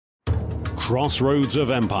Crossroads of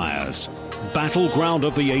empires, battleground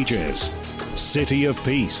of the ages, city of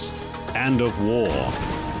peace and of war.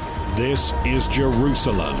 This is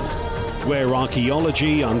Jerusalem, where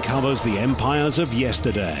archaeology uncovers the empires of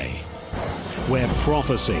yesterday, where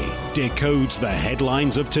prophecy decodes the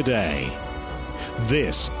headlines of today.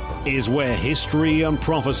 This is where history and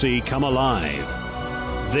prophecy come alive.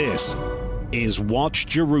 This is Watch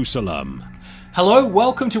Jerusalem. Hello,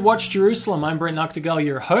 welcome to Watch Jerusalem. I'm Brent Noctegal,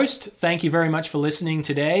 your host. Thank you very much for listening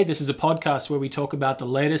today. This is a podcast where we talk about the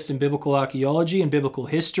latest in biblical archaeology and biblical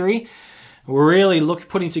history. We're really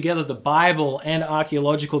putting together the Bible and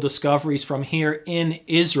archaeological discoveries from here in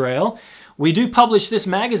Israel. We do publish this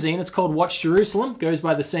magazine. It's called Watch Jerusalem. It goes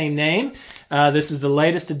by the same name. This is the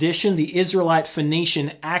latest edition, the Israelite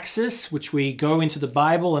Phoenician Axis, which we go into the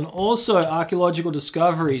Bible and also archaeological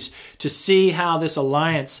discoveries to see how this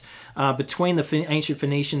alliance between the ancient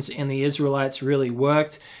Phoenicians and the Israelites really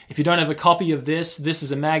worked. If you don't have a copy of this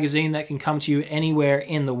is a magazine that can come to you anywhere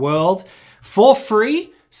in the world for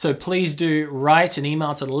free. So please do write an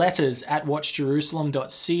email to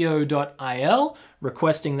letters@watchjerusalem.co.il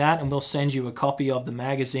requesting that, and we'll send you a copy of the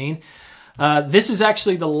magazine. This is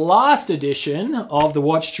actually the last edition of the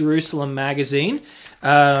Watch Jerusalem magazine.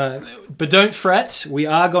 But don't fret, we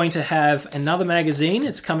are going to have another magazine.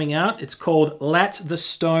 It's coming out. It's called Let the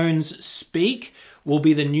Stones Speak, will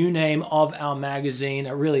be the new name of our magazine.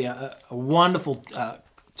 A wonderful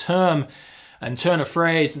term and turn of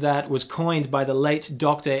phrase that was coined by the late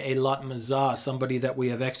Dr. Eilat Mazar, somebody that we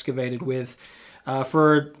have excavated with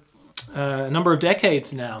for a number of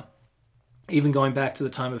decades now, even going back to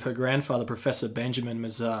the time of her grandfather, Professor Benjamin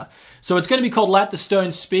Mazar. So it's going to be called Let the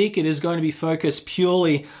Stones Speak. It is going to be focused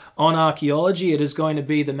purely on archaeology. It is going to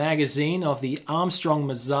be the magazine of the Armstrong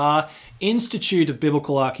Mazar Institute of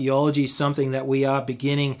Biblical Archaeology, something that we are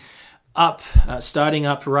starting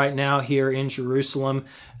up right now here in Jerusalem,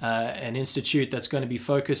 an institute that's going to be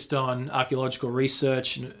focused on archaeological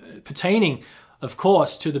research pertaining, of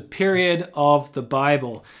course, to the period of the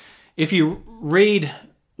Bible. If you read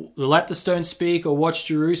Let the Stone Speak or Watch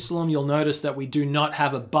Jerusalem, you'll notice that we do not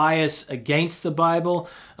have a bias against the Bible.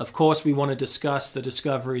 Of course, we want to discuss the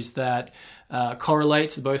discoveries that correlate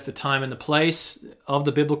to both the time and the place of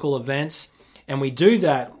the biblical events. And we do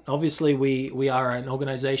that. Obviously, we are an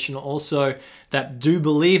organization also that do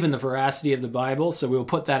believe in the veracity of the Bible, so we'll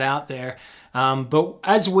put that out there. But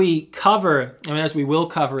as we will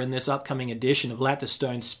cover in this upcoming edition of Let the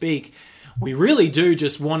Stone Speak, we really do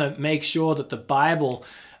just want to make sure that the Bible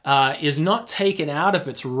is not taken out of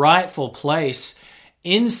its rightful place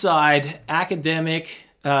inside academic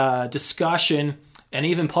discussion and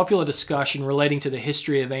even popular discussion relating to the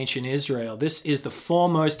history of ancient Israel. This is the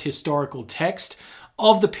foremost historical text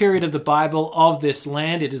of the period of the Bible of this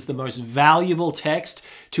land. It is the most valuable text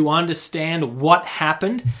to understand what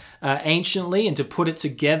happened anciently and to put it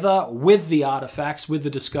together with the artifacts, with the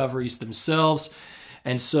discoveries themselves.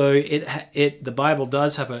 And so the Bible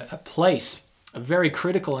does have a place, a very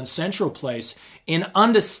critical and central place in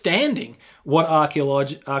understanding what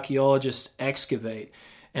archaeologists excavate.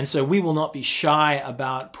 And so we will not be shy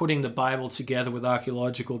about putting the Bible together with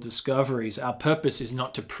archaeological discoveries. Our purpose is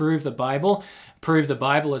not to prove the Bible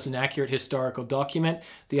as an accurate historical document.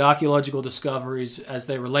 The archaeological discoveries as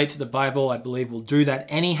they relate to the Bible, I believe, will do that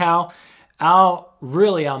anyhow. Our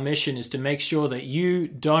mission is to make sure that you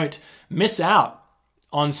don't miss out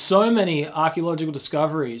on so many archaeological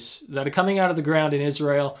discoveries that are coming out of the ground in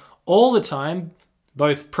Israel all the time,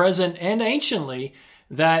 both present and anciently,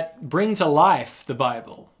 that bring to life the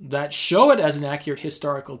Bible, that show it as an accurate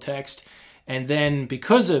historical text, and then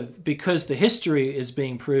because the history is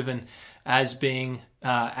being proven as being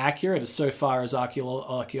accurate, as so far as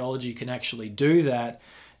archaeology can actually do that,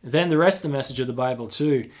 then the rest of the message of the Bible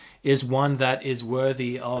too is one that is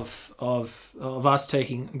worthy of us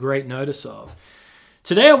taking great notice of.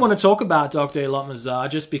 Today I want to talk about Dr. Eilat Mazar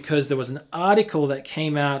just because there was an article that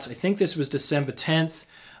came out, I think this was December 10th,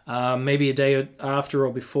 maybe a day after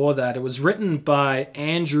or before that. It was written by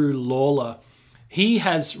Andrew Lawler. He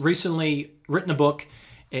has recently written a book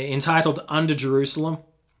entitled Under Jerusalem,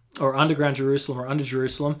 or Underground Jerusalem, or Under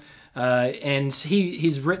Jerusalem. And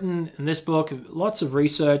he's written in this book, lots of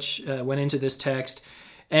research went into this text,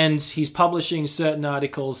 and he's publishing certain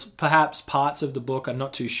articles, perhaps parts of the book, I'm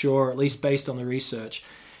not too sure, at least based on the research.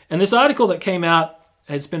 And this article that came out,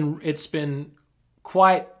 it's been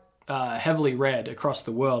quite heavily read across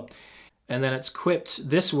the world. And then it's quipped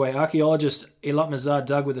this way: archaeologist Eilat Mazar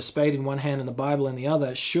dug with a spade in one hand and the Bible in the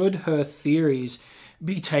other. Should her theories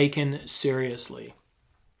be taken seriously?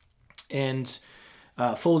 And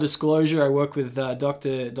full disclosure, I work with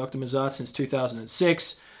Dr. Mazar since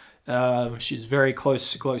 2006. She's a very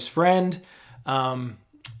close friend. And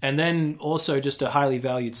then also just a highly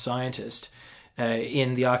valued scientist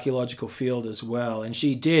in the archaeological field as well. And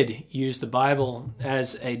she did use the Bible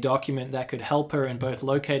as a document that could help her in both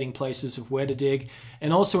locating places of where to dig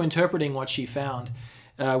and also interpreting what she found,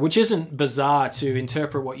 which isn't bizarre to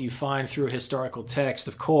interpret what you find through a historical text.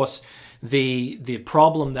 Of course, the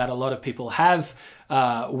problem that a lot of people have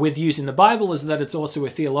with using the Bible is that it's also a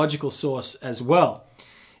theological source as well.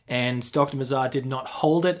 And Dr. Mazar did not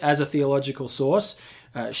hold it as a theological source.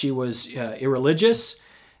 She was irreligious.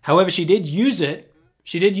 However, she did use it.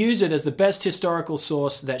 She did use it as the best historical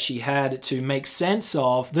source that she had to make sense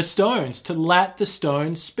of the stones, to let the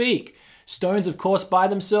stones speak. Stones, of course, by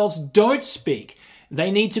themselves don't speak. They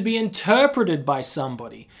need to be interpreted by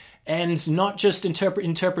somebody, and not just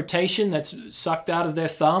interpretation that's sucked out of their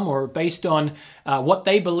thumb or based on what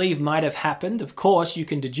they believe might have happened. Of course, you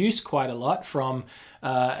can deduce quite a lot from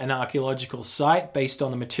an archaeological site based on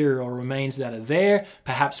the material remains that are there,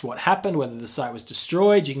 perhaps what happened, whether the site was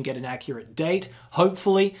destroyed. You can get an accurate date,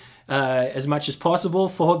 hopefully, as much as possible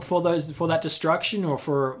for that destruction or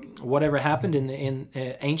for whatever happened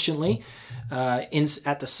anciently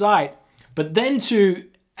at the site. But then to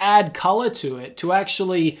add color to it, to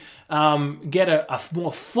actually get a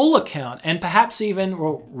more full account and perhaps even,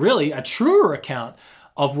 or really a truer account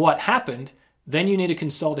of what happened, then you need to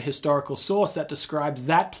consult a historical source that describes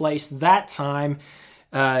that place, that time,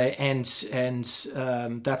 and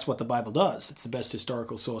that's what the Bible does. It's the best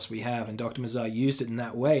historical source we have, and Dr. Mazar used it in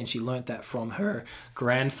that way, and she learnt that from her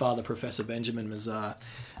grandfather, Professor Benjamin Mazar.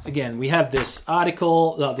 Again, we have this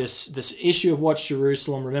article, this issue of Watch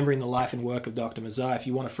Jerusalem, Remembering the Life and Work of Dr. Mazar. If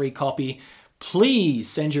you want a free copy, please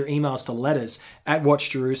send your emails to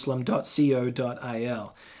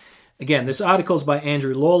letters@watchjerusalem.co.il. Again, this article is by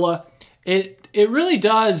Andrew Lawler. It really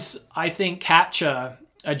does, I think, capture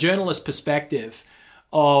a journalist perspective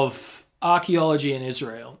of archaeology in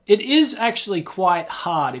Israel. It is actually quite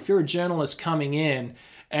hard if you're a journalist coming in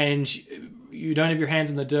and you don't have your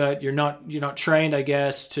hands in the dirt. You're not trained, I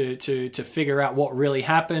guess, to figure out what really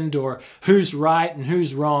happened or who's right and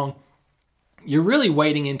who's wrong. You're really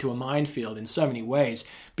wading into a minefield in so many ways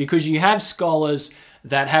because you have scholars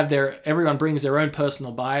that have everyone brings their own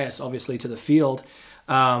personal bias, obviously, to the field.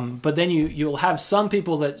 But then you'll have some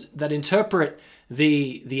people that interpret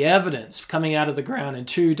the evidence coming out of the ground in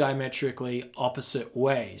two diametrically opposite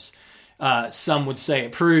ways. Some would say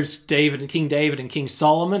it proves King David and King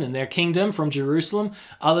Solomon and their kingdom from Jerusalem.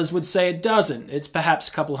 Others would say it doesn't. It's perhaps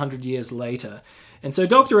a couple hundred years later. And so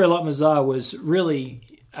Dr. Eilat Mazar was really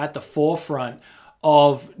at the forefront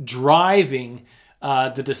of driving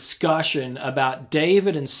the discussion about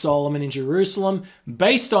David and Solomon in Jerusalem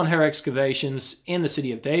based on her excavations in the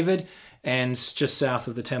city of David and just south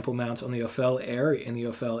of the Temple Mount in the Ophel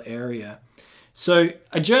area. So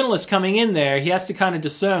a journalist coming in there, he has to kind of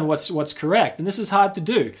discern what's correct, and this is hard to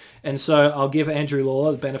do. And so I'll give Andrew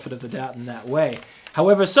Lawler the benefit of the doubt in that way.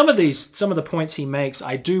 However, some of the points he makes,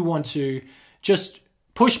 I do want to just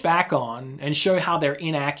push back on and show how they're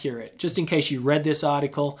inaccurate, just in case you read this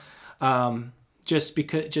article.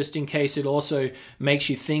 Just in case it also makes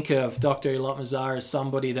you think of Dr. Eilat Mazar as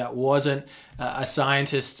somebody that wasn't a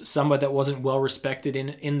scientist, somebody that wasn't well respected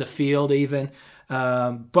in the field even.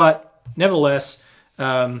 But nevertheless,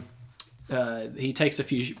 he takes a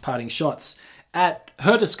few parting shots at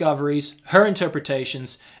her discoveries, her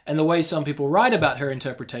interpretations, and the way some people write about her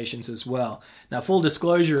interpretations as well. Now, full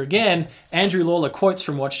disclosure again, Andrew Lawler quotes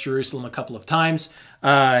from Watch Jerusalem a couple of times.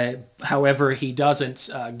 However, he doesn't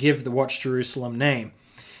give the Watch Jerusalem name.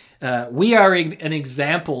 We are an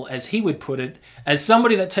example, as he would put it, as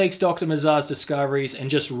somebody that takes Dr. Mazar's discoveries and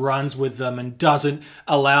just runs with them and doesn't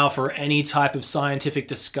allow for any type of scientific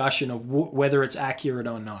discussion of whether it's accurate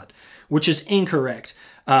or not, which is incorrect.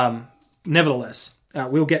 Nevertheless,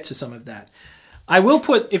 we'll get to some of that. I will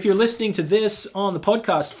put, if you're listening to this on the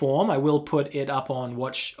podcast form, I will put it up on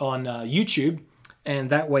YouTube,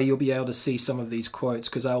 and that way you'll be able to see some of these quotes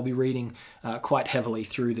because I'll be reading quite heavily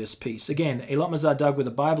through this piece. Again, Eilat Mazar dug with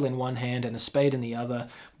a Bible in one hand and a spade in the other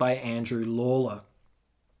by Andrew Lawler.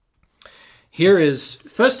 Here is,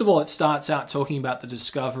 first of all, it starts out talking about the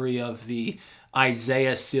discovery of the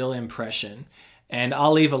Isaiah seal impression. And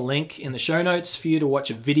I'll leave a link in the show notes for you to watch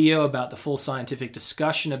a video about the full scientific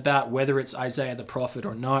discussion about whether it's Isaiah the prophet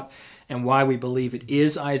or not and why we believe it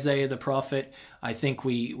is Isaiah the prophet. I think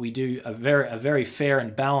we do a very fair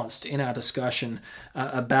and balanced in our discussion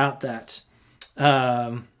about that.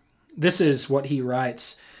 This is what he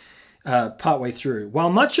writes partway through. While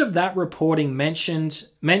much of that reporting mentioned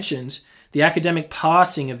The academic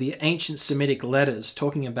parsing of the ancient Semitic letters,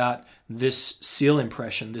 talking about this seal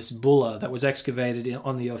impression, this bulla that was excavated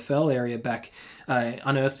on the Ophel area back,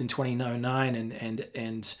 unearthed in 2009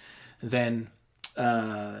 and then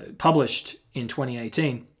published in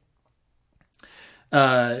 2018.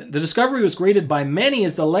 The discovery was greeted by many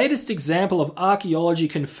as the latest example of archaeology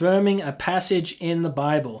confirming a passage in the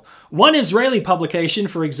Bible. One Israeli publication,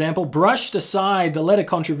 for example, brushed aside the letter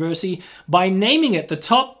controversy by naming it the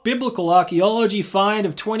top biblical archaeology find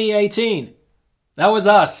of 2018. That was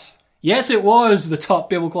us. Yes, it was the top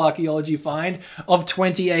biblical archaeology find of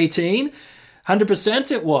 2018.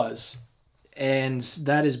 100% it was. And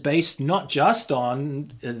that is based not just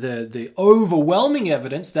on the overwhelming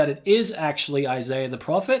evidence that it is actually Isaiah the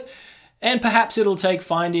prophet, and perhaps it'll take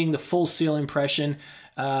finding the full seal impression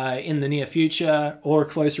in the near future or a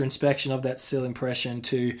closer inspection of that seal impression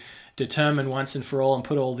to determine once and for all and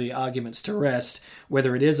put all the arguments to rest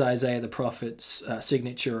whether it is Isaiah the prophet's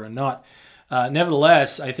signature or not.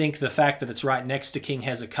 Nevertheless, I think the fact that it's right next to King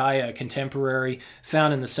Hezekiah, a contemporary,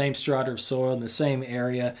 found in the same strata of soil in the same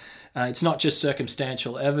area, it's not just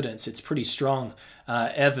circumstantial evidence, it's pretty strong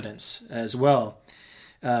evidence as well.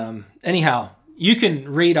 Anyhow, you can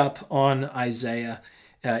read up on Isaiah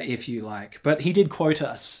if you like, but he did quote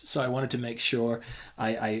us, so I wanted to make sure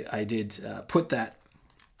I did put that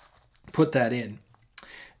in.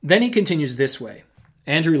 Then he continues this way.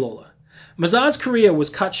 Andrew Lawler. Mazar's career was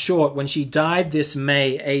cut short when she died this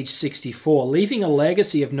May, age 64, leaving a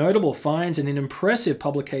legacy of notable finds and an impressive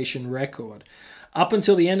publication record. Up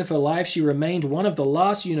until the end of her life, she remained one of the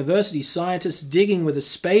last university scientists digging with a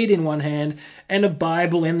spade in one hand and a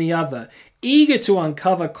Bible in the other, eager to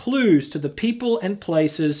uncover clues to the people and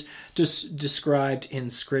places described in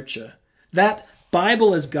Scripture. That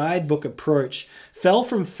Bible as guidebook approach fell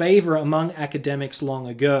from favor among academics long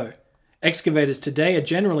ago. Excavators today are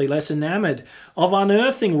generally less enamored of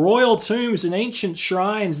unearthing royal tombs and ancient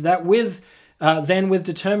shrines than with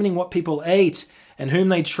determining what people ate and whom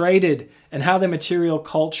they traded and how their material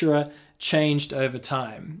culture changed over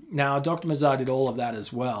time. Now, Dr. Mazar did all of that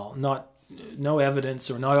as well. No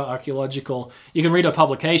evidence or no archaeological. You can read our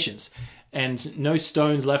publications, and no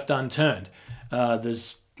stones left unturned.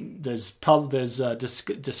 There's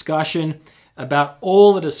discussion about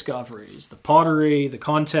all the discoveries, the pottery, the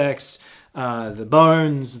context, the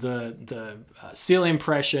bones, the seal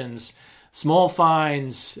impressions, small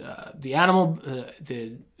finds, the animal,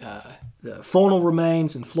 the faunal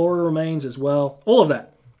remains and flora remains as well, all of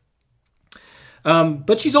that.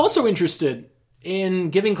 But she's also interested in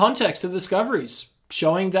giving context to the discoveries,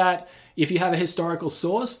 showing that if you have a historical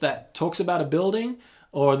source that talks about a building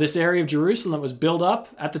or this area of Jerusalem that was built up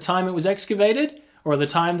at the time it was excavated, or the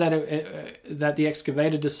time that that the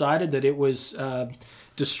excavator decided that it was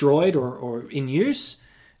destroyed or in use,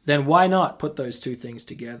 then why not put those two things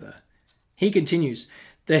together? He continues,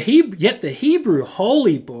 yet the Hebrew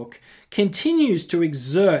Holy Book continues to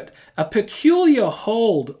exert a peculiar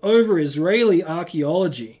hold over Israeli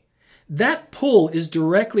archaeology. That pull is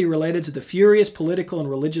directly related to the furious political and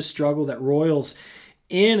religious struggle that roils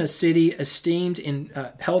in a city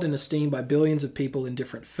held in esteem by billions of people in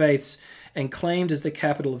different faiths and claimed as the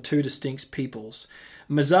capital of two distinct peoples.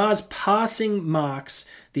 Mazar's passing marks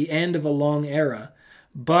the end of a long era,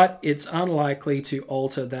 but it's unlikely to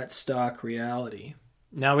alter that stark reality.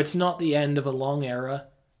 Now, it's not the end of a long era.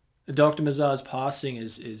 Dr. Mazar's passing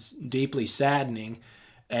is deeply saddening,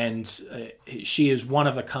 and she is one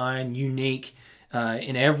of a kind, unique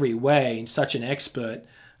in every way, and such an expert.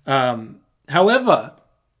 However,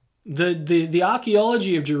 the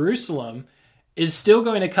archaeology of Jerusalem is still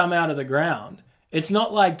going to come out of the ground. It's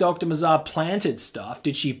not like Dr. Mazar planted stuff.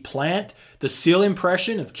 Did she plant the seal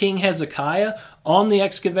impression of King Hezekiah on the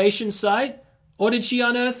excavation site? Or did she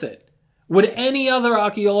unearth it? Would any other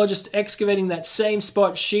archaeologist excavating that same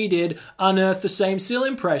spot she did unearth the same seal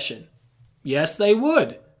impression? Yes, they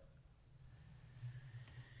would.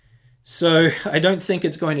 So I don't think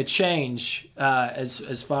it's going to change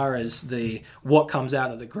as far as what comes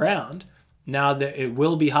out of the ground. Now that it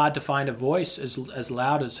will be hard to find a voice as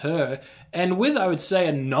loud as her, and with, I would say,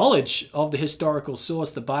 a knowledge of the historical source,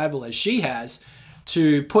 the Bible, as she has,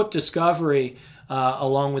 to put discovery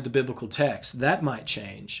along with the biblical text. That might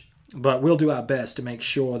change, but we'll do our best to make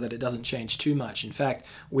sure that it doesn't change too much. In fact,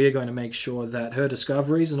 we are going to make sure that her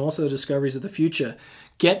discoveries and also the discoveries of the future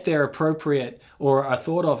get their appropriate, or are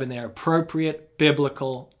thought of in their appropriate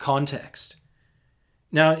biblical context.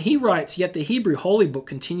 Now, he writes, yet the Hebrew Holy Book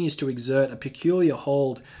continues to exert a peculiar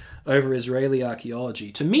hold over Israeli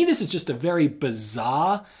archaeology. To me, this is just a very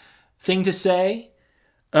bizarre thing to say.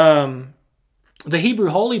 The Hebrew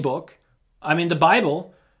Holy Book, I mean, the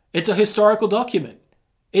Bible, It's a historical document.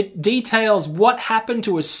 It details what happened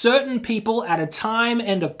to a certain people at a time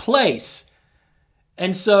and a place.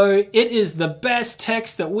 And so it is the best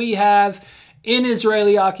text that we have in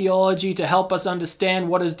Israeli archaeology to help us understand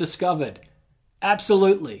what is discovered.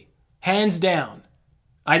 Absolutely. Hands down.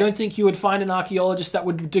 I don't think you would find an archaeologist that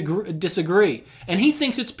would disagree. And he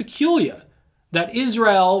thinks it's peculiar that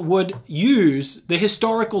Israel would use the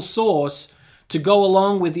historical source to go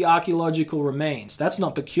along with the archaeological remains. That's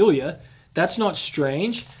not peculiar. That's not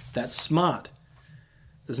strange. That's smart.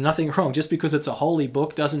 There's nothing wrong. Just because it's a holy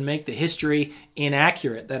book doesn't make the history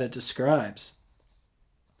inaccurate that it describes.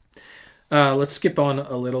 Let's skip on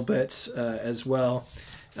a little bit as well,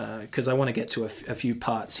 because I want to get to a few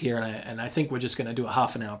parts here, and I think we're just going to do a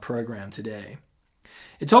half-an-hour program today.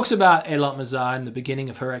 It talks about Eilat Mazar in the beginning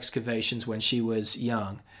of her excavations when she was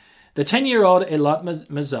young. The 10-year-old Eilat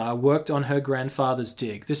Mazar worked on her grandfather's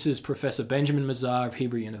dig. This is Professor Benjamin Mazar of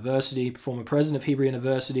Hebrew University, former president of Hebrew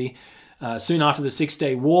University. Soon after the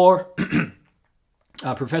Six-Day War,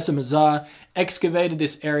 Professor Mazar excavated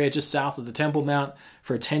this area just south of the Temple Mount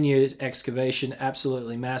for a 10-year excavation,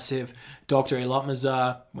 absolutely massive. Dr. Eilat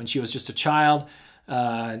Mazar, when she was just a child,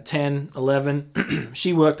 10, 11,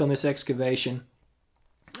 she worked on this excavation,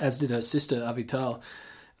 as did her sister Avital,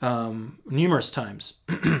 numerous times.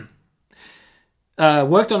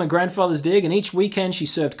 Worked on her grandfather's dig, and each weekend she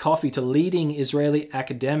served coffee to leading Israeli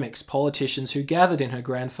academics, politicians who gathered in her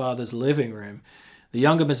grandfather's living room. The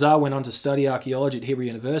younger Mazar went on to study archaeology at Hebrew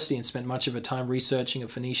University and spent much of her time researching a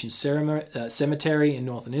Phoenician cemetery in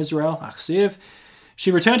northern Israel, Achziv.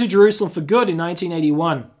 She returned to Jerusalem for good in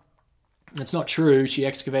 1981. That's not true. She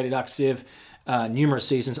excavated Achziv numerous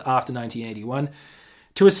seasons after 1981.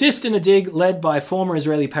 To assist in a dig led by former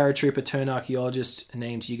Israeli paratrooper turned archaeologist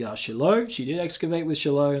named Yigal Shiloh. She did excavate with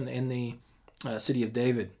Shiloh in the city of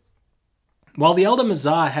David. While the elder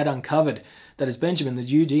Mazar had uncovered, that is Benjamin, the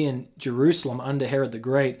Judean Jerusalem under Herod the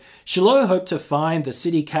Great, Shiloh hoped to find the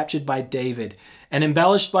city captured by David and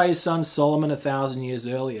embellished by his son Solomon 1,000 years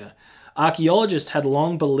earlier. Archaeologists had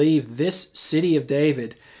long believed this city of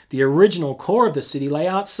David, the original core of the city, lay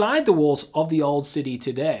outside the walls of the old city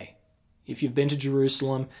today. If you've been to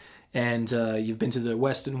Jerusalem and you've been to the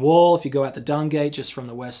Western Wall, if you go out the Dung Gate just from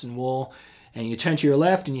the Western Wall and you turn to your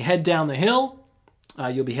left and you head down the hill,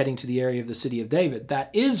 you'll be heading to the area of the city of David.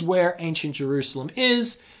 That is where ancient Jerusalem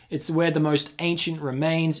is. It's where the most ancient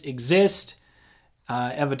remains exist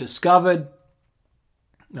ever discovered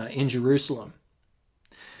in Jerusalem.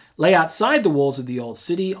 Lay outside the walls of the old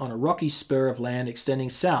city on a rocky spur of land extending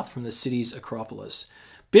south from the city's Acropolis.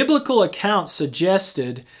 Biblical accounts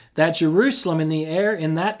suggested that Jerusalem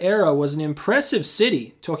in that era was an impressive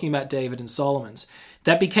city, talking about David and Solomon's,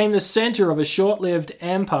 that became the center of a short-lived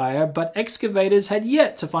empire, but excavators had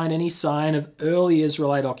yet to find any sign of early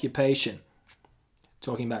Israelite occupation.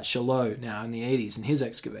 Talking about Shiloh now in the 80s and his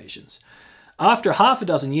excavations. After half a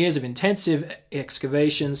dozen years of intensive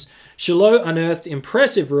excavations, Shiloh unearthed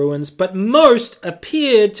impressive ruins, but most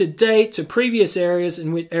appeared to date to previous eras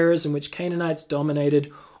in which Canaanites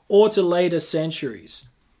dominated or to later centuries.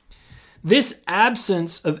 This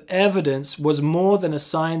absence of evidence was more than a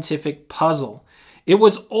scientific puzzle. It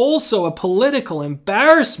was also a political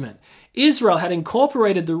embarrassment. Israel had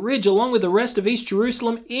incorporated the ridge along with the rest of East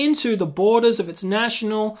Jerusalem into the borders of its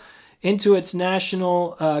national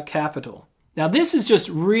capital. Now, this is just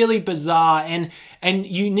really bizarre, and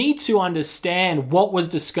you need to understand what was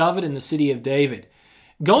discovered in the city of David.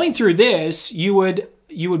 Going through this, you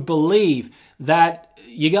would believe that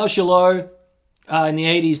Yigal Shiloh in the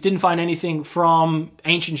 80s didn't find anything from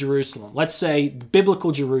ancient Jerusalem, let's say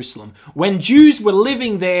biblical Jerusalem, when Jews were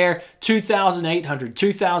living there 2,800,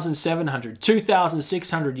 2,700,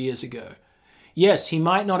 2,600 years ago. Yes, he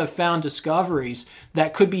might not have found discoveries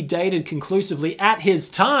that could be dated conclusively at his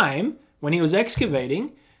time when he was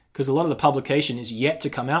excavating, because a lot of the publication is yet to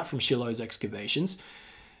come out from Shiloh's excavations,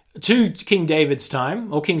 to King David's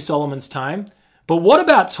time or King Solomon's time. But what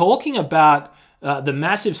about talking about the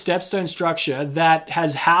massive stepstone structure that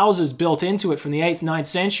has houses built into it from the 8th, 9th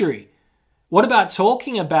century? What about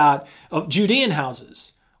talking about Judean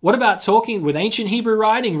houses? What about talking with ancient Hebrew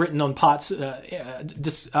writing written on parts,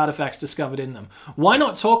 artifacts discovered in them? Why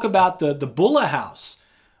not talk about the Bulla house,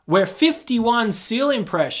 where 51 seal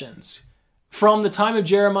impressions from the time of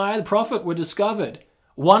Jeremiah the prophet were discovered?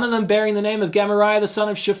 One of them bearing the name of Gamaliel, the son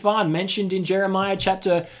of Shaphan, mentioned in Jeremiah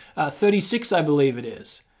chapter 36, I believe it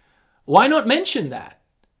is. Why not mention that?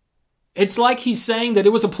 It's like he's saying that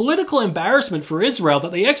it was a political embarrassment for Israel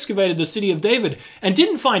that they excavated the city of David and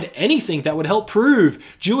didn't find anything that would help prove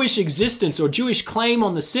Jewish existence or Jewish claim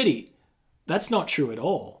on the city. That's not true at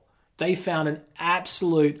all. They found an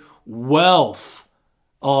absolute wealth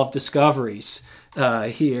of discoveries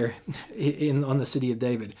here on the city of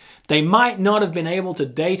David. They might not have been able to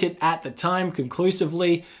date it at the time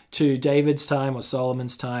conclusively to David's time or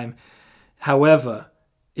Solomon's time. However,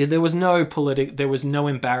 there was no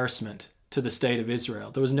embarrassment to the state of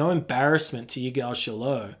Israel. There was no embarrassment to Yigal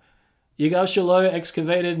Shiloh. Yigal Shiloh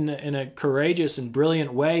excavated in a courageous and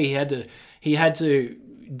brilliant way. He had to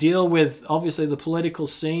deal with, obviously, the political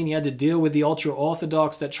scene. He had to deal with the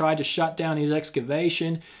ultra-Orthodox that tried to shut down his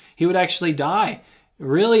excavation. He would actually die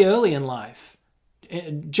really early in life,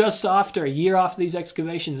 just after a year after these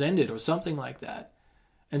excavations ended or something like that.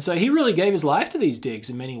 And so he really gave his life to these digs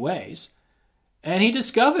in many ways. And he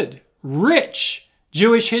discovered rich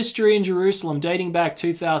Jewish history in Jerusalem dating back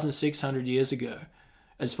 2,600 years ago,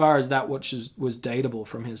 as far as that which was datable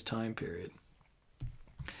from his time period.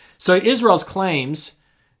 So Israel's claims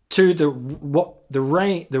to the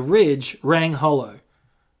ridge rang hollow.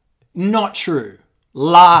 Not true.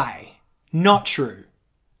 Lie. Not true.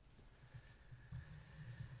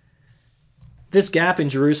 This gap in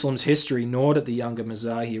Jerusalem's history gnawed at the younger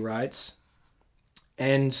Mazar, he writes.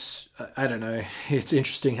 And I don't know, it's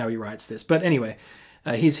interesting how he writes this. But anyway,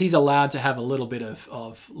 he's allowed to have a little bit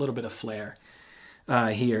of flair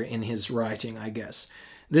here in his writing, I guess.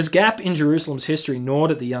 This gap in Jerusalem's history gnawed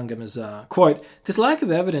at the younger Mazar. Quote, "This lack of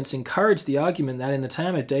evidence encouraged the argument that in the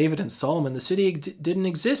time of David and Solomon, the city didn't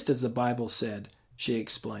exist as the Bible said," she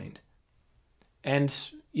explained. And,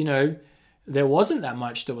 there wasn't that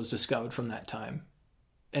much that was discovered from that time.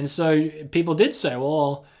 And so people did say,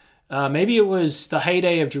 well, maybe it was the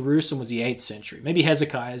heyday of Jerusalem was the 8th century. Maybe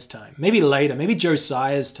Hezekiah's time. Maybe later. Maybe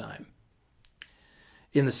Josiah's time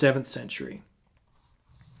in the 7th century.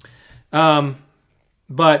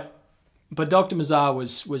 But Dr. Mazar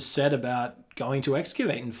was said about going to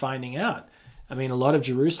excavate and finding out. I mean, a lot of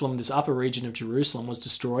Jerusalem, this upper region of Jerusalem, was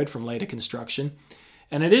destroyed from later construction.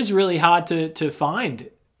 And it is really hard to find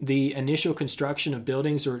the initial construction of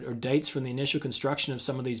buildings or dates from the initial construction of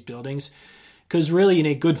some of these buildings, because really you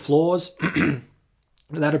need good floors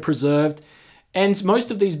that are preserved. And most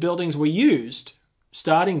of these buildings were used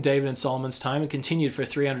starting David and Solomon's time and continued for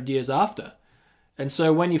 300 years after. And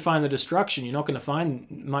so when you find the destruction, you're not going to find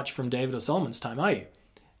much from David or Solomon's time, are you?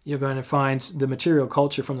 You're going to find the material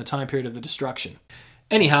culture from the time period of the destruction.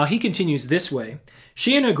 Anyhow, he continues this way.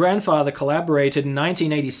 She and her grandfather collaborated in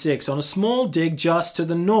 1986 on a small dig just to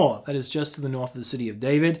the north, that is just to the north of the city of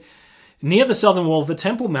David, near the southern wall of the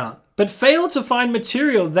Temple Mount, but failed to find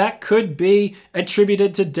material that could be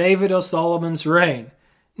attributed to David or Solomon's reign.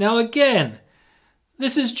 Now again,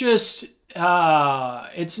 this is just,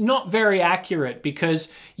 it's not very accurate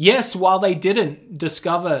because, yes, while they didn't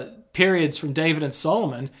discover periods from David and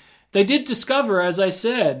Solomon, they did discover, as I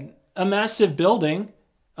said, a massive building,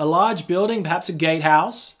 a large building, perhaps a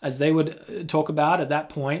gatehouse, as they would talk about at that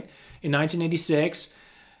point in 1986,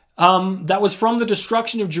 that was from the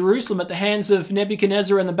destruction of Jerusalem at the hands of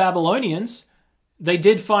Nebuchadnezzar and the Babylonians. They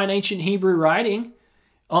did find ancient Hebrew writing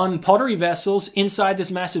on pottery vessels inside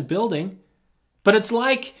this massive building. But it's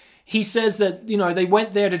like he says that, they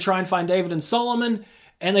went there to try and find David and Solomon,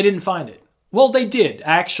 and they didn't find it. Well, they did,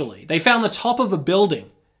 actually. They found the top of a building,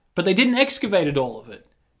 but they didn't excavate all of it.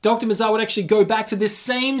 Dr. Mazar would actually go back to this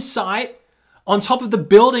same site on top of the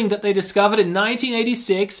building that they discovered in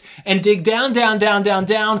 1986 and dig down,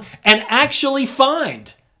 and actually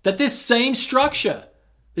find that this same structure,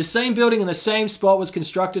 this same building in the same spot was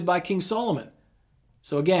constructed by King Solomon.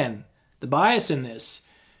 So again, the bias in this,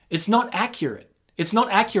 it's not accurate. It's not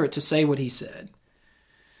accurate to say what he said.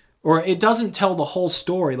 Or it doesn't tell the whole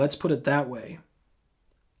story, let's put it that way.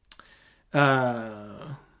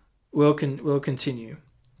 We'll continue.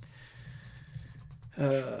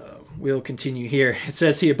 We'll continue here. It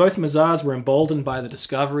says here, both Mazars were emboldened by the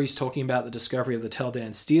discoveries, talking about the discovery of the Tel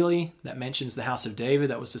Dan stele. That mentions the house of David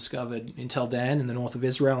that was discovered in Tel Dan in the north of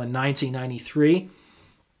Israel in 1993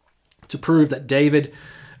 to prove that David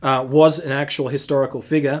was an actual historical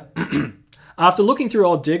figure. After looking through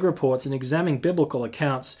old dig reports and examining biblical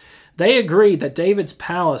accounts, they agreed that David's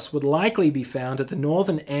palace would likely be found at the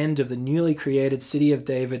northern end of the newly created City of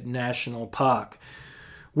David National Park,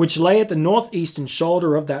 which lay at the northeastern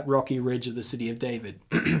shoulder of that rocky ridge of the City of David.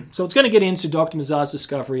 So it's going to get into Dr. Mazar's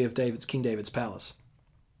discovery of King David's palace.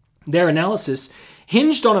 Their analysis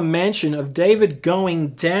hinged on a mention of David going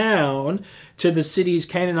down to the city's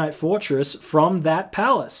Canaanite fortress from that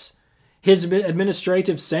palace. His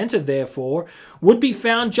administrative center, therefore, would be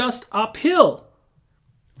found just uphill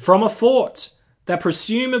from a fort that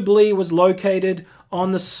presumably was located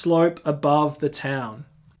on the slope above the town.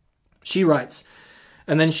 She writes,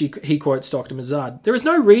 And then he quotes Dr. Mazar. "There is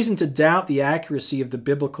no reason to doubt the accuracy of the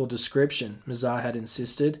biblical description," Mazar had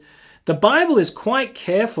insisted. "The Bible is quite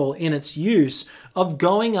careful in its use of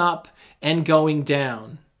going up and going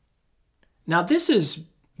down." Now, this is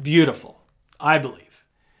beautiful, I believe.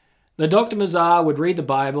 The Dr. Mazar would read the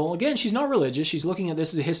Bible. Again, she's not religious. She's looking at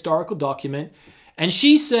this as a historical document. And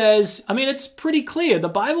she says, I mean, it's pretty clear. The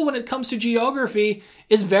Bible, when it comes to geography,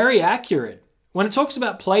 is very accurate. When it talks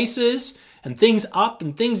about places and things up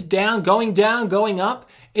and things down, going up,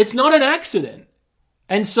 it's not an accident.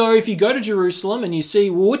 And so if you go to Jerusalem and you see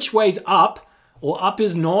which way's up, or up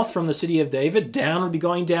is north from the city of David, down would be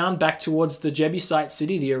going down back towards the Jebusite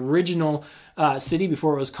city, the original city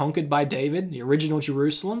before it was conquered by David, the original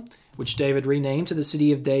Jerusalem, which David renamed to the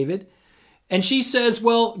city of David. And she says,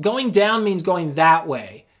 well, going down means going that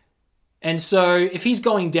way. And so if he's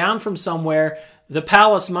going down from somewhere, the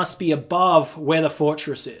palace must be above where the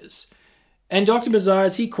fortress is. And Dr. Mazar,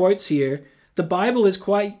 as he quotes here, the Bible is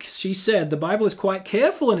quite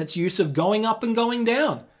careful in its use of going up and going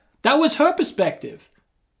down. That was her perspective.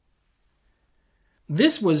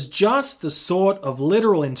 This was just the sort of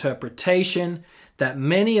literal interpretation that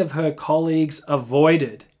many of her colleagues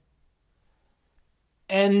avoided.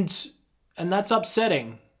 And that's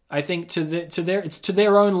upsetting, I think, it's to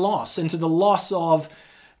their own loss and to the loss of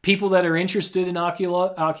people that are interested in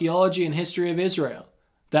archaeology and history of Israel,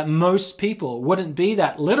 that most people wouldn't be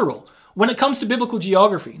that literal when it comes to biblical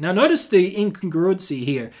geography. Now, notice the incongruency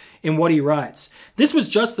here in what he writes. This was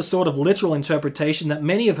just the sort of literal interpretation that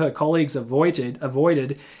many of her colleagues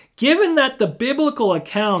avoided, given that the biblical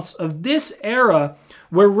accounts of this era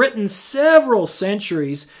were written several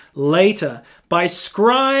centuries later by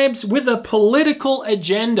scribes with a political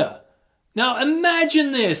agenda. Now,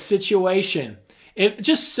 imagine this situation.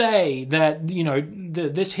 Just say that,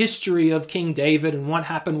 this history of King David and what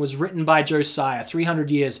happened was written by Josiah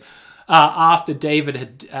 300 years after David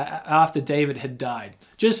had died.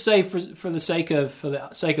 Just say for the sake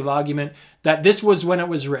of argument that this was when it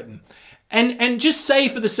was written. And just say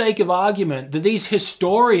for the sake of argument that these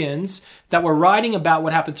historians that were writing about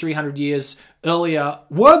what happened 300 years earlier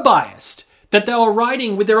were biased, that they were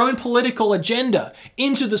writing with their own political agenda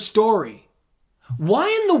into the story. Why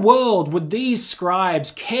in the world would these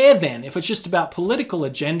scribes care then, if it's just about political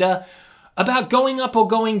agenda, about going up or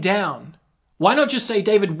going down? Why not just say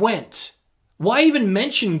David went? Why even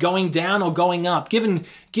mention going down or going up?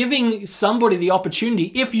 Giving somebody the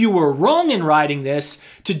opportunity, if you were wrong in writing this,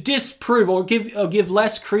 to disprove or give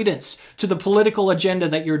less credence to the political agenda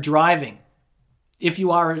that you're driving, if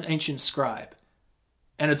you are an ancient scribe.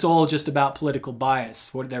 And it's all just about political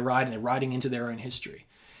bias, what they're writing into their own history.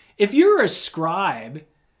 If you're a scribe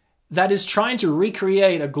that is trying to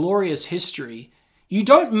recreate a glorious history, you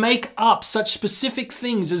don't make up such specific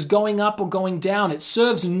things as going up or going down. It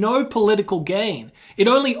serves no political gain. It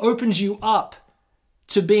only opens you up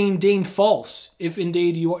to being deemed false, if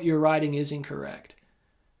indeed what you're writing is incorrect.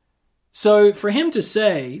 So for him to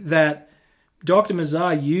say that Dr.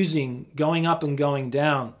 Mazar using going up and going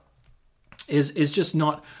down is just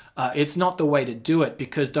not, it's not the way to do it,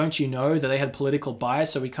 because don't you know that they had political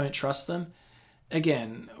bias, so we can't trust them?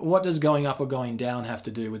 Again, what does going up or going down have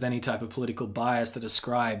to do with any type of political bias that a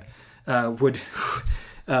scribe would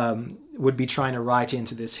be trying to write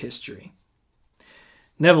into this history?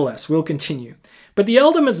 Nevertheless, we'll continue. But the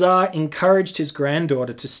elder Mazar encouraged his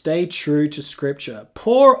granddaughter to stay true to Scripture,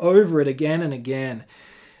 pore over it again and again,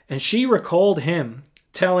 and she recalled him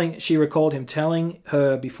telling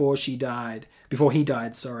her before he died.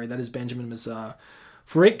 That is Benjamin Mazar,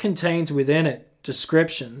 for it contains within it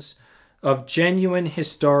descriptions of genuine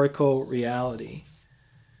historical reality.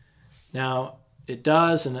 Now, it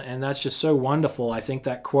does, and that's just so wonderful. I think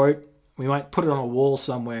that quote, we might put it on a wall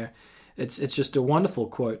somewhere. It's just a wonderful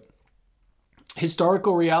quote.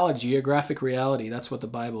 Historical reality, geographic reality, that's what the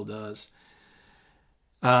Bible does.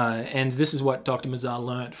 And this is what Dr. Mazar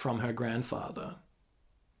learnt from her grandfather.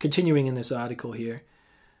 Continuing in this article here.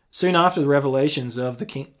 Soon after the revelations of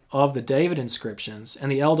the David inscriptions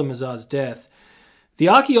and the elder Mazar's death, the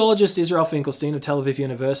archaeologist Israel Finkelstein of Tel Aviv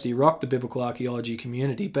University rocked the biblical archaeology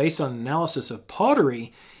community. Based on analysis of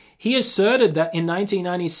pottery, he asserted that in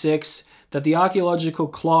 1996 that the archaeological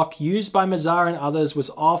clock used by Mazar and others was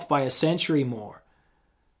off by a century more.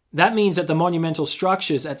 That means that the monumental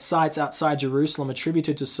structures at sites outside Jerusalem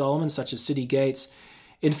attributed to Solomon, such as city gates,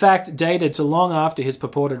 in fact dated to long after his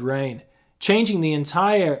purported reign, changing the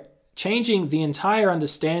entire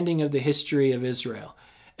understanding of the history of Israel.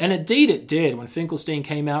 And indeed it did when Finkelstein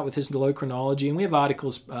came out with his low chronology, and we have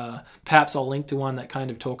articles, perhaps I'll link to one that kind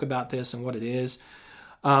of talk about this and what it is.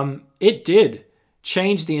 It did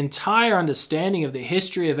changed the entire understanding of the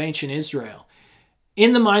history of ancient Israel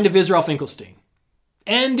in the mind of Israel Finkelstein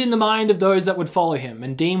and in the mind of those that would follow him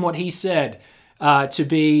and deem what he said to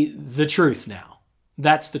be the truth now.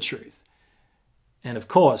 That's the truth. And of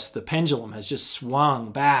course, the pendulum has just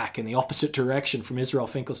swung back in the opposite direction from Israel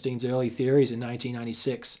Finkelstein's early theories in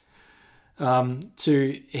 1996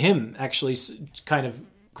 to him actually kind of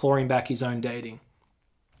clawing back his own dating.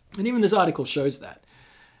 And even this article shows that.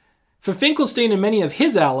 For Finkelstein and many of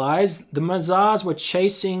his allies, the Mazars were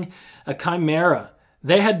chasing a chimera.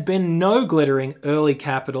 There had been no glittering early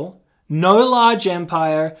capital, no large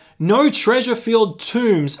empire, no treasure-filled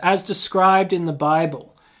tombs as described in the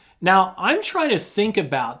Bible. Now, I'm trying to think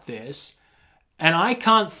about this, and I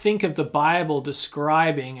can't think of the Bible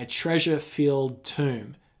describing a treasure-filled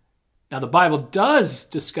tomb. Now, the Bible does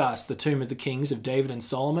discuss the tomb of the kings of David and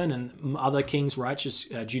Solomon and other kings, righteous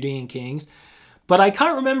Judean kings, but I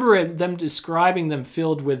can't remember them describing them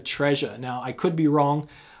filled with treasure. Now, I could be wrong,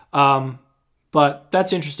 but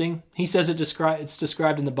that's interesting. He says it's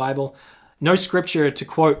described in the Bible. No scripture to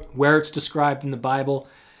quote where it's described in the Bible,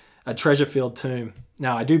 a treasure-filled tomb.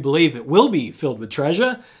 Now, I do believe it will be filled with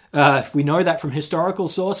treasure. We know that from historical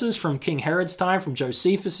sources, from King Herod's time, from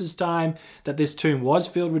Josephus' time, that this tomb was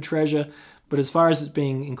filled with treasure. But as far as it's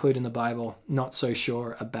being included in the Bible, not so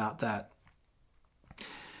sure about that.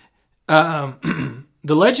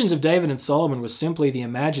 The legends of David and Solomon were simply the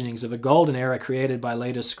imaginings of a golden era created by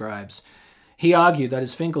later scribes. He argued, that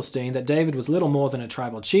is Finkelstein, that David was little more than a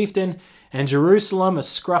tribal chieftain, and Jerusalem a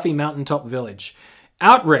scruffy mountaintop village.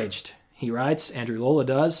 Outraged, he writes, Andrew Lawler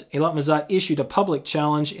does, Eilat Mazar issued a public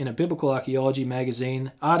challenge in a biblical archaeology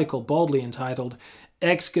magazine article boldly entitled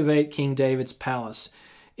Excavate King David's Palace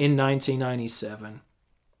in 1997.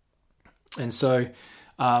 And so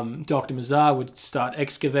Dr. Mazar would start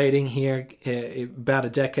excavating here about a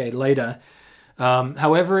decade later.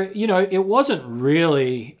 However, it wasn't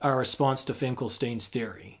really a response to Finkelstein's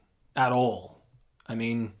theory at all. I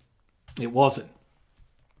mean, it wasn't.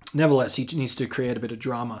 Nevertheless, he needs to create a bit of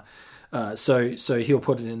drama. So he'll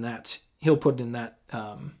put it in that. He'll put it in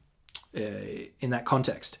that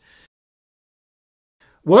context.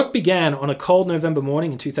 Work began on a cold November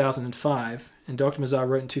morning in 2005, and Dr. Mazar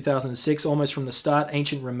wrote in 2006, almost from the start,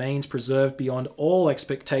 ancient remains preserved beyond all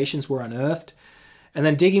expectations were unearthed. And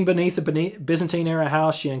then digging beneath the Byzantine-era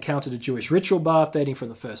house, she encountered a Jewish ritual bath dating from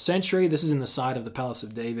the 1st century. This is in the side of the Palace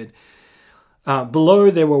of David.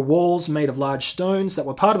 Below, there were walls made of large stones that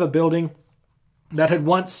were part of a building that had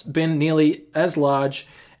once been nearly as large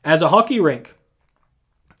as a hockey rink.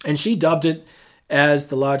 And she dubbed it as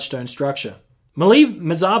the large stone structure.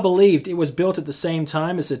 Mazar believed it was built at the same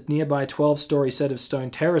time as a nearby 12-story set of stone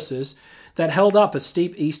terraces that held up a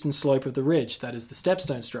steep eastern slope of the ridge, that is the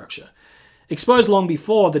stepstone structure. Exposed long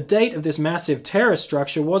before, the date of this massive terrace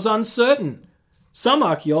structure was uncertain. Some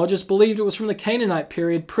archaeologists believed it was from the Canaanite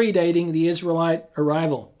period predating the Israelite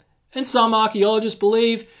arrival. And some archaeologists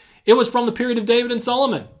believe it was from the period of David and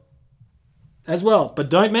Solomon as well. But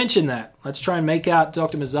don't mention that. Let's try and make out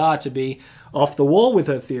Dr. Mazar to be off the wall with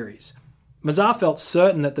her theories. Mazar felt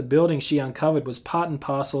certain that the building she uncovered was part and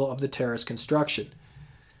parcel of the terrace construction.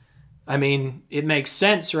 I mean, it makes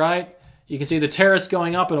sense, right? You can see the terrace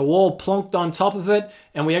going up and a wall plonked on top of it,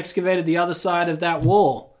 and we excavated the other side of that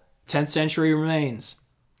wall. 10th century remains.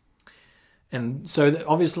 And so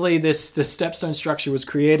obviously this stepstone structure was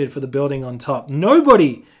created for the building on top.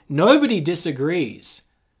 Nobody disagrees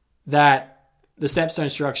that the stepstone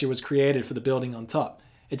structure was created for the building on top.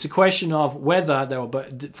 It's a question of whether they were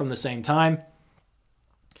from the same time.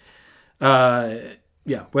 Whether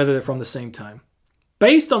they're from the same time.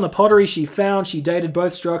 Based on the pottery she found, she dated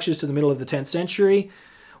both structures to the middle of the 10th century,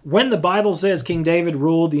 when the Bible says King David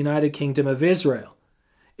ruled the United Kingdom of Israel.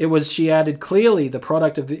 It was, she added, clearly the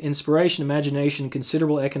product of the inspiration, imagination,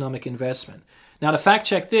 considerable economic investment. Now, to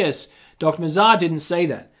fact-check this, Dr. Mazar didn't say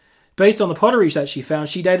that. Based on the pottery that she found,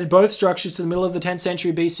 she dated both structures to the middle of the 10th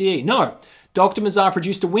century BCE. No, Dr. Mazar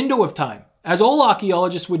produced a window of time, as all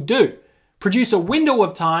archaeologists would do. Produce a window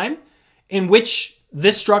of time in which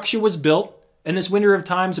this structure was built, and this window of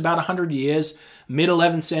time is about 100 years,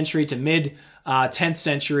 mid-11th century to mid-10th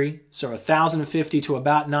century, so 1050 to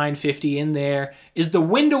about 950 in there, is the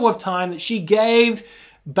window of time that she gave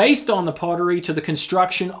based on the pottery to the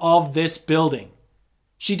construction of this building.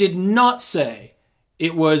 She did not say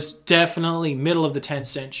it was definitely middle of the 10th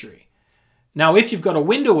century. Now, if you've got a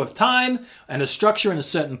window of time and a structure in a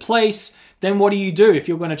certain place, then what do you do if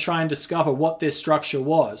you're going to try and discover what this structure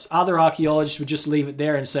was? Other archaeologists would just leave it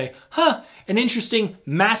there and say, an interesting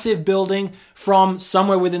massive building from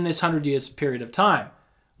somewhere within this 100 years period of time.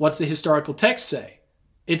 What's the historical text say?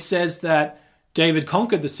 It says that David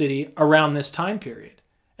conquered the city around this time period.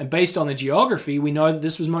 And based on the geography, we know that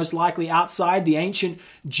this was most likely outside the ancient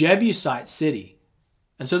Jebusite city.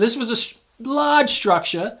 And so this was a large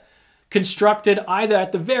structure constructed either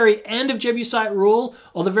at the very end of Jebusite rule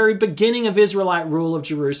or the very beginning of Israelite rule of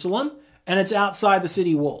Jerusalem, and it's outside the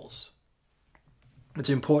city walls. It's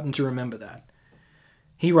important to remember that.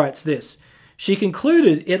 He writes this: "She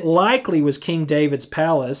concluded it likely was King David's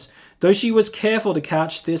palace, though she was careful to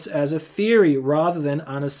couch this as a theory rather than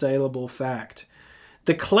unassailable fact.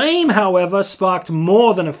 The claim, however, sparked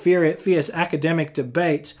more than a fierce academic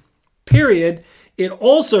debate. It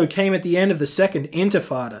also came at the end of the Second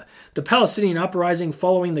Intifada, the Palestinian uprising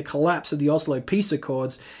following the collapse of the Oslo Peace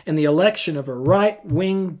Accords and the election of a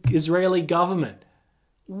right-wing Israeli government."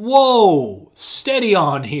 Whoa! Steady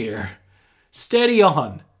on here. Steady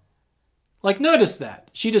on. Like, notice that.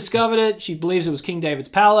 She discovered it. She believes it was King David's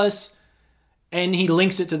palace. And he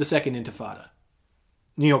links it to the Second Intifada.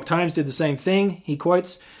 New York Times did the same thing. He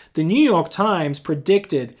quotes, "The New York Times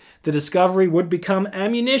predicted the discovery would become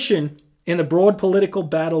ammunition in the broad political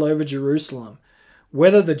battle over Jerusalem,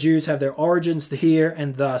 whether the Jews have their origins here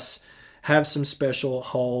and thus have some special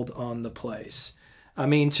hold on the place." I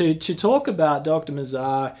mean, to talk about Dr.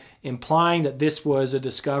 Mazar implying that this was a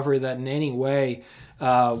discovery that in any way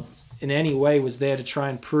was there to try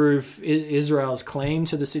and prove Israel's claim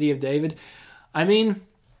to the city of David, I mean,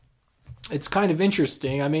 it's kind of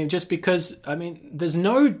interesting. I mean, just because, I mean, there's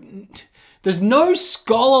no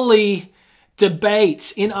scholarly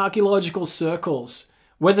debate in archaeological circles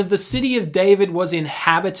whether the city of David was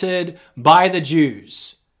inhabited by the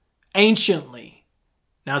Jews anciently.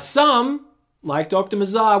 Now, some, like Dr.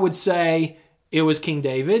 Mazar, would say it was King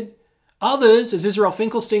David. Others, as Israel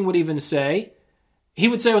Finkelstein would even say, he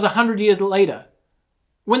would say it was 100 years later,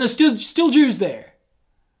 when there's still Jews there.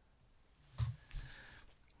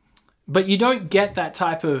 But you don't get that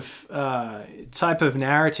type of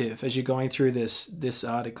narrative as you're going through this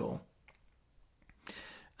article.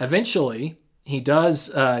 Eventually, he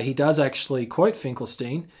does actually quote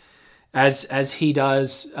Finkelstein, as he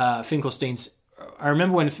does Finkelstein's. I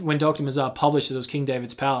remember when Dr. Mazar published that it was King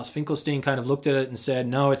David's palace, Finkelstein kind of looked at it and said,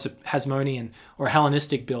 no, it's a Hasmonean or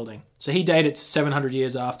Hellenistic building. So he dated it to 700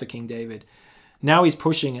 years after King David. Now he's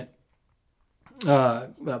pushing it a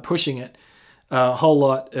whole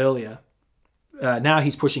lot earlier. Now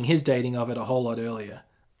he's pushing his dating of it a whole lot earlier.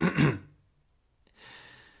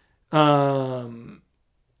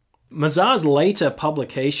 Mazar's later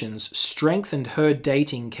publications strengthened her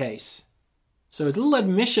dating case. So there's a little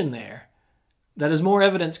admission there that as more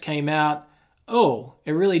evidence came out,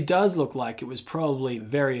 it really does look like it was probably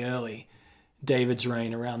very early David's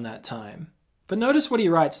reign around that time. But notice what he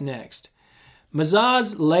writes next.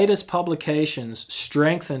 Mazar's latest publications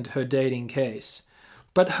strengthened her dating case,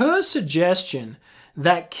 but her suggestion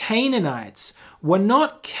that Canaanites were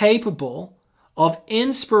not capable of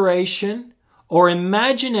inspiration or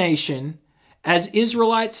imagination as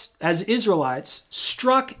Israelites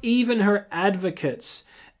struck even her advocates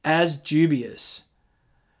as dubious.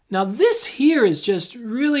 Now, this here is just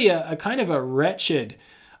really a kind of a wretched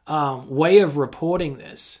way of reporting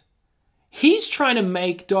this. He's trying to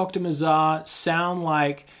make Dr. Mazar sound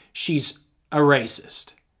like she's a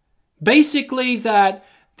racist. Basically, that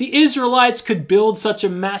the Israelites could build such a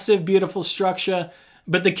massive, beautiful structure,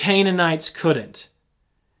 but the Canaanites couldn't.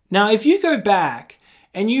 Now, if you go back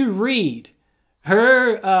and you read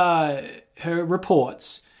her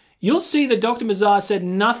reports, you'll see that Dr. Mazar said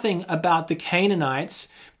nothing about the Canaanites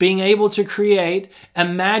being able to create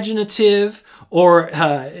imaginative or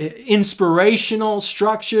inspirational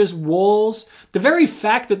structures, walls. The very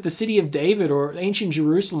fact that the city of David or ancient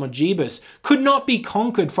Jerusalem or Jebus could not be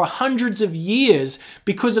conquered for hundreds of years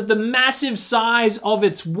because of the massive size of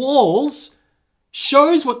its walls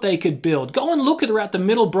shows what they could build. Go and look at the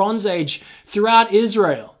Middle Bronze Age throughout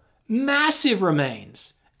Israel. Massive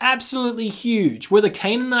remains. Absolutely huge. Were the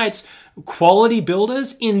Canaanites quality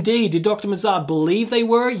builders? Indeed. Did Dr. Mazar believe they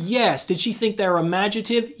were? Yes. Did she think they were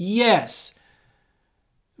imaginative? Yes.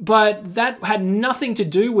 But that had nothing to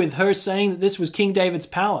do with her saying that this was King David's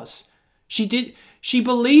palace. She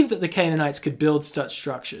believed that the Canaanites could build such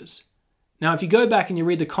structures. Now, if you go back and you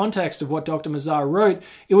read the context of what Dr. Mazar wrote,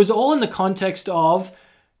 it was all in the context of,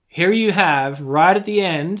 here you have, right at the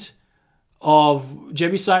end of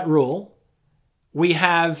Jebusite rule, we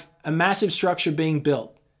have a massive structure being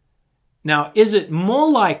built. Now, is it more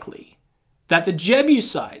likely that the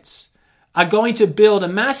Jebusites are going to build a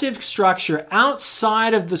massive structure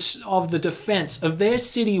outside of the defense of their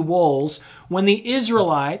city walls when the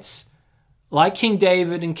Israelites, like King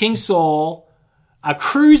David and King Saul, are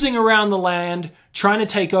cruising around the land trying to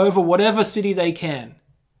take over whatever city they can.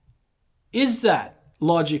 Is that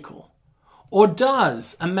logical? Or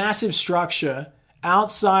does a massive structure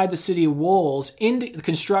outside the city walls, the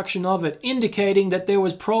construction of it, indicating that there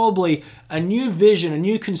was probably a new vision, a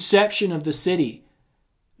new conception of the city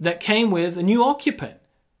that came with a new occupant?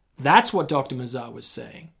 That's what Dr. Mazar was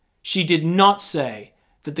saying. She did not say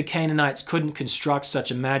that the Canaanites couldn't construct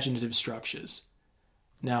such imaginative structures.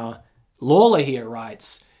 Now, Lawler here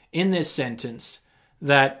writes in this sentence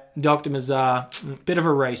that Dr. Mazar, a bit of a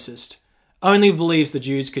racist, only believes the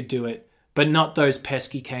Jews could do it, but not those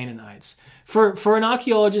pesky Canaanites. For an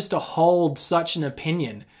archaeologist to hold such an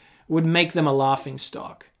opinion would make them a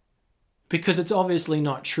laughingstock, because it's obviously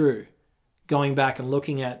not true, going back and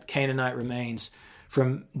looking at Canaanite remains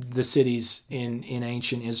from the cities in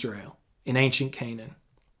ancient Israel, in ancient Canaan.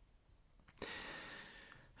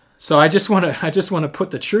 So I just want to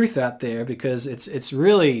put the truth out there, because it's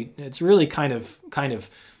really kind of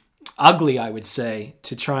ugly, I would say,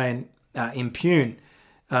 to try and impugn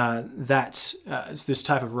this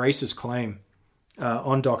type of racist claim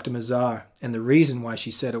on Dr. Mazar and the reason why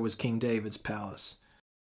she said it was King David's palace.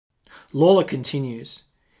 Lawler continues,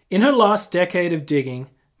 in her last decade of digging,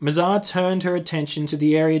 Mazar turned her attention to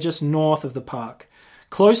the area just north of the park,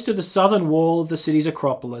 close to the southern wall of the city's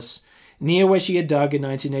Acropolis, near where she had dug in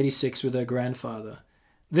 1986 with her grandfather.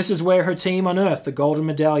 This is where her team unearthed the golden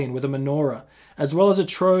medallion with a menorah, as well as a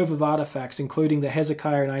trove of artifacts, including the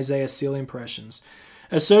Hezekiah and Isaiah seal impressions,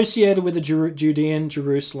 associated with the Judean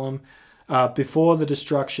Jerusalem before the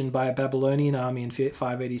destruction by a Babylonian army in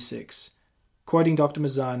 586. Quoting Dr.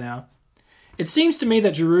 Mazar now, it seems to me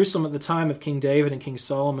that Jerusalem at the time of King David and King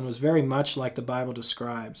Solomon was very much like the Bible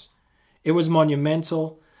describes. It was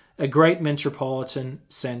monumental, a great metropolitan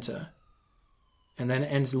center. And then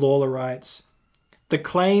ends Lawler writes, the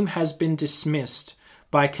claim has been dismissed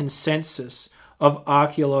by consensus of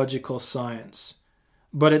archaeological science,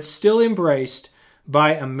 but it's still embraced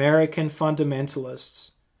by American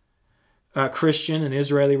fundamentalists, Christian and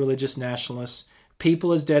Israeli religious nationalists,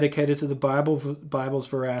 people as dedicated to the Bible's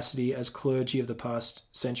veracity as clergy of the past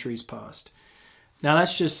centuries past. Now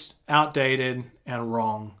that's just outdated and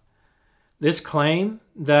wrong. This claim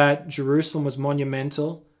that Jerusalem was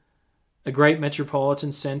monumental, a great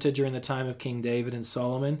metropolitan center during the time of King David and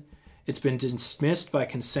Solomon, it's been dismissed by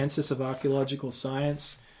consensus of archaeological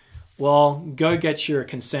science. Well, go get your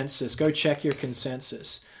consensus. Go check your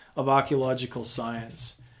consensus of archaeological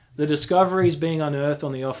science. The discoveries being unearthed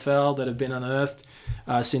on the Ophel that have been unearthed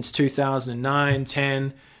since 2009,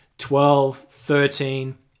 10, 12,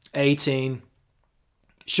 13, 18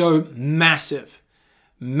 show massive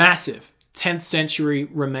 10th century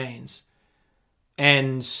remains.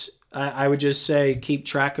 And I would just say keep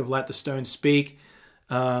track of Let the Stone Speak.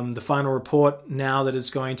 The final report now that is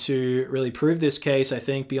going to really prove this case, I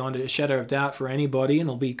think, beyond a shadow of doubt for anybody, and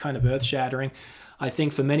it'll be kind of earth-shattering, I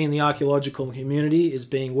think, for many in the archaeological community, is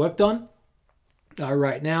being worked on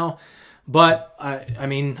right now. But, I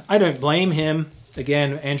mean, I don't blame him,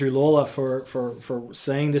 again, Andrew Lawler, for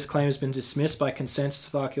saying this claim has been dismissed by consensus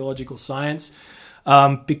of archaeological science,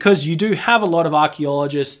 because you do have a lot of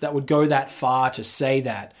archaeologists that would go that far to say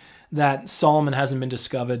that Solomon hasn't been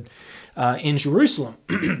discovered in Jerusalem,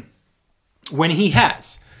 when he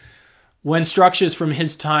has, when structures from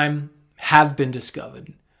his time have been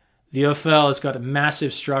discovered. The Ophel has got a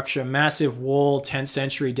massive structure, massive wall, 10th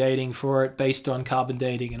century dating for it, based on carbon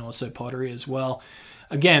dating and also pottery as well.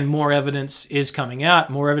 Again, more evidence is coming out.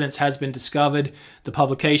 More evidence has been discovered. The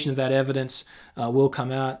publication of that evidence will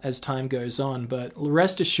come out as time goes on. But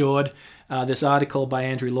rest assured, this article by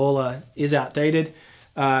Andrew Lawler is outdated.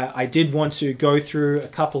 I did want to go through a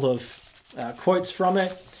couple of quotes from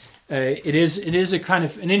it. It is a kind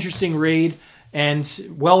of an interesting read and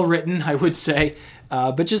well written, I would say,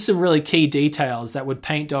 but just some really key details that would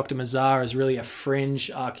paint Dr. Mazar as really a fringe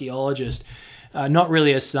archaeologist, not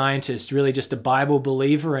really a scientist, really just a Bible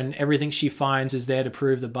believer, and everything she finds is there to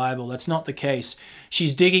prove the Bible. That's not the case.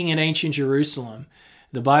 She's digging in ancient Jerusalem.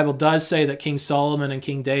 The Bible does say that King Solomon and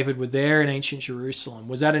King David were there in ancient Jerusalem.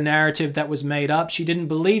 Was that a narrative that was made up? She didn't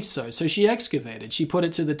believe so she excavated. She put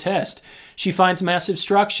it to the test. She finds massive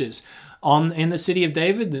structures in the city of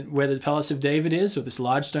David, where the Palace of David is, or this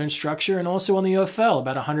large stone structure, and also on the Ophel,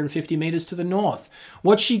 about 150 meters to the north.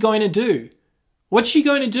 What's she going to do? What's she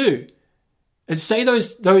going to do? Say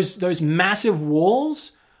those massive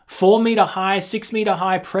walls, 4 meter high, 6 meter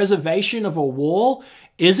high preservation of a wall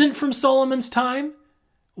isn't from Solomon's time?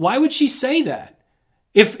 Why would she say that?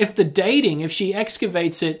 If the dating, if she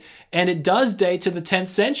excavates it and it does date to the 10th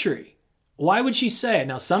century, why would she say it?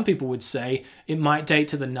 Now, some people would say it might date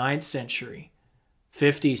to the 9th century.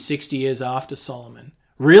 50, 60 years after Solomon.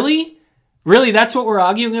 Really? Really, that's what we're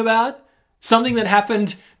arguing about? Something that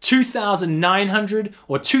happened 2,900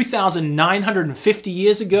 or 2,950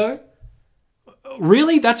 years ago?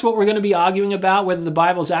 Really? That's what we're going to be arguing about, whether the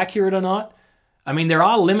Bible's accurate or not? I mean, there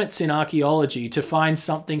are limits in archaeology to find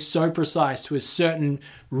something so precise to a certain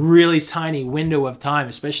really tiny window of time,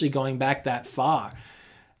 especially going back that far.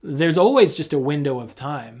 There's always just a window of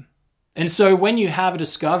time. And so when you have a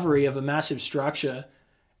discovery of a massive structure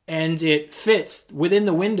and it fits within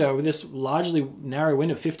the window, this largely narrow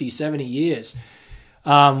window, 50, 70 years,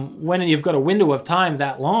 when you've got a window of time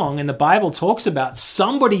that long, and the Bible talks about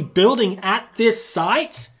somebody building at this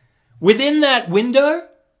site within that window,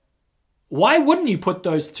 why wouldn't you put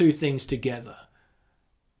those two things together?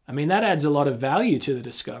 I mean, that adds a lot of value to the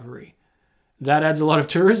discovery. That adds a lot of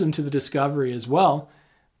tourism to the discovery as well.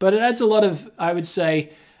 But it adds a lot of, I would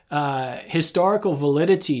say, historical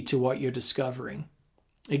validity to what you're discovering.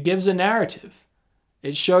 It gives a narrative.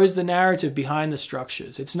 It shows the narrative behind the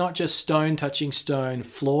structures. It's not just stone touching stone,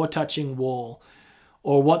 floor touching wall,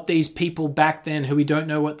 or what these people back then, who we don't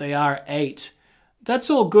know what they are, ate.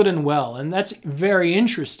 That's all good and well, and that's very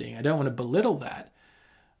interesting. I don't want to belittle that.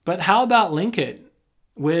 But how about link it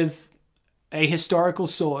with a historical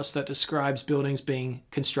source that describes buildings being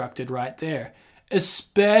constructed right there,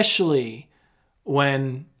 especially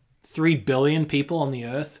when 3 billion people on the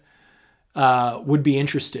earth would be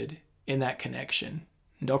interested in that connection.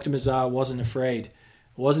 And Dr. Mazar wasn't afraid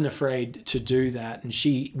to do that, and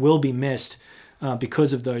she will be missed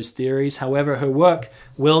because of those theories. However, her work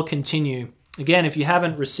will continue. Again, if you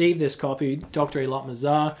haven't received this copy, Dr. Eilat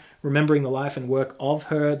Mazar, Remembering the Life and Work of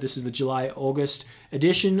Her, this is the July-August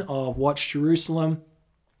edition of Watch Jerusalem.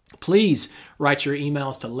 Please write your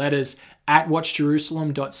emails to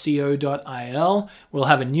letters@watchjerusalem.co.il. We'll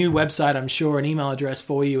have a new website, I'm sure, an email address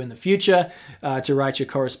for you in the future to write your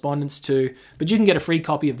correspondence to. But you can get a free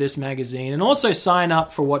copy of this magazine and also sign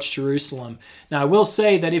up for Watch Jerusalem. Now, I will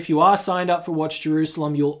say that if you are signed up for Watch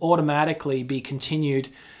Jerusalem, you'll automatically be continued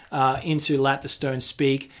into Let the Stone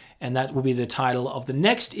Speak, and that will be the title of the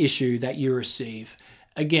next issue that you receive.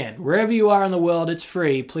 Again, wherever you are in the world, it's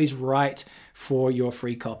free. Please write for your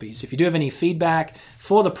free copies. If you do have any feedback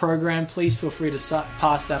for the program, please feel free to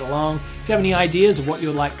pass that along. If you have any ideas of what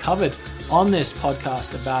you'd like covered on this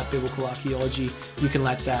podcast about biblical archaeology, you can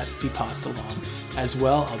let that be passed along as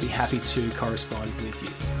well. I'll be happy to correspond with you.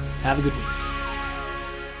 Have a good week.